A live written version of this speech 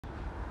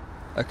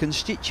A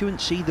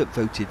constituency that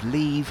voted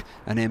Leave,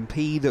 an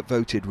MP that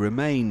voted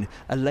Remain,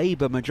 a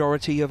Labour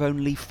majority of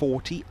only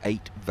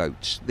 48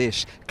 votes.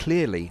 This,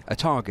 clearly a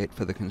target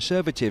for the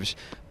Conservatives,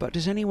 but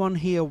does anyone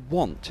here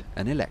want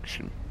an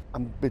election?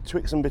 I'm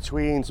betwixt and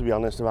between, to be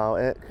honest, about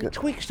it.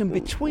 Betwixt and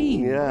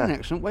between? Yeah. What an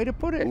excellent way to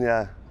put it.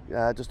 Yeah,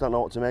 I just don't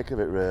know what to make of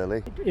it,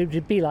 really. It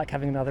would be like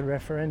having another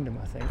referendum,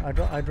 I think.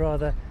 I'd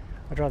rather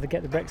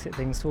get the Brexit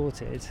thing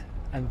sorted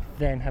and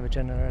then have a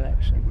general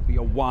election. It would be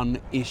a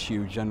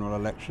one-issue general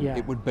election. Yeah.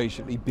 It would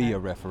basically be a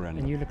referendum.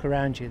 And you look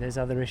around you, there's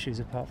other issues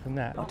apart from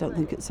that. I don't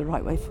think it's the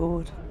right way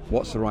forward.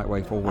 What's the right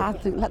way forward? I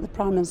think let the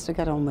Prime Minister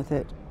get on with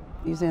it.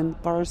 He's in,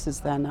 Boris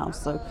is there now,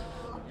 so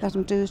let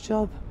him do his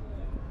job.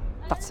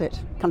 That's it.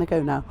 Can I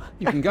go now?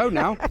 You can go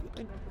now.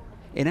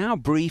 In our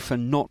brief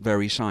and not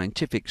very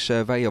scientific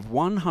survey of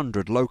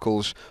 100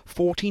 locals,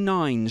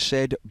 49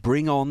 said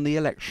bring on the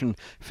election,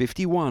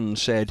 51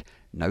 said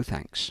no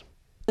thanks.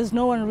 There's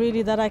no one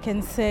really that I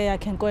can say I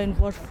can go and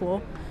vote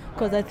for,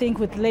 because I think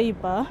with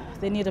Labour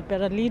they need a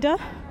better leader,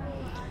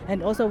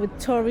 and also with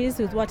Tories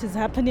with what is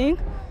happening.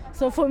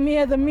 So for me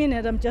at the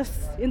minute I'm just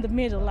in the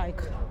middle.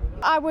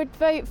 I would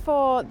vote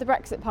for the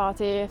Brexit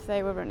party if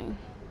they were running.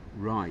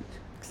 Right.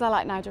 Because I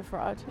like Nigel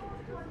Farage.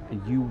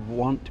 And you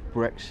want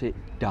Brexit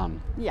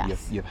done?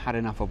 Yes. You've had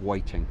enough of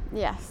waiting?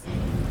 Yes.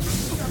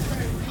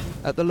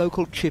 At the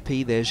local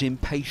chippy there's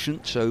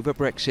impatience over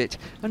Brexit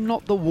and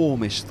not the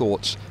warmest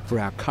thoughts for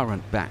our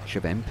current batch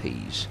of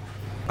MPs.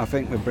 I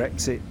think with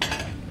Brexit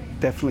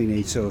definitely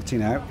needs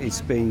sorting out.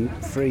 It's been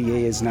 3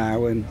 years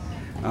now and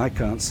I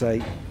can't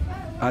say,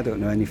 I don't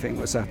know anything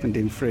what's happened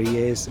in 3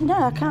 years. No,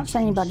 I can't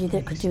say anybody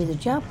that could do the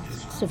job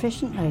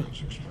sufficiently.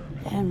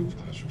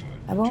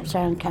 I won't say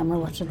on camera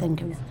what I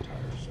think of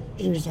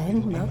who's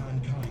in, but...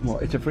 Well,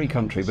 it's a free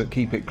country, but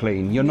keep it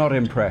clean. You're not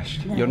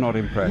impressed. No, You're not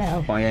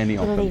impressed by any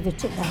of we'll them. leave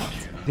it at that.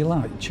 They're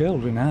like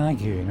children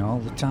arguing all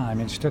the time.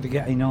 Instead of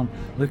getting on,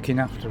 looking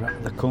after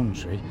the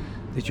country,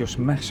 they just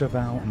mess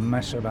about and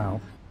mess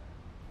about.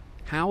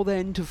 How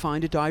then to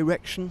find a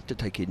direction to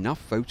take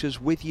enough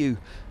voters with you?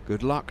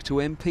 Good luck to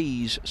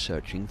MPs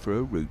searching for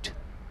a route.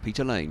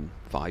 Peter Lane,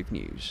 5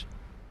 News.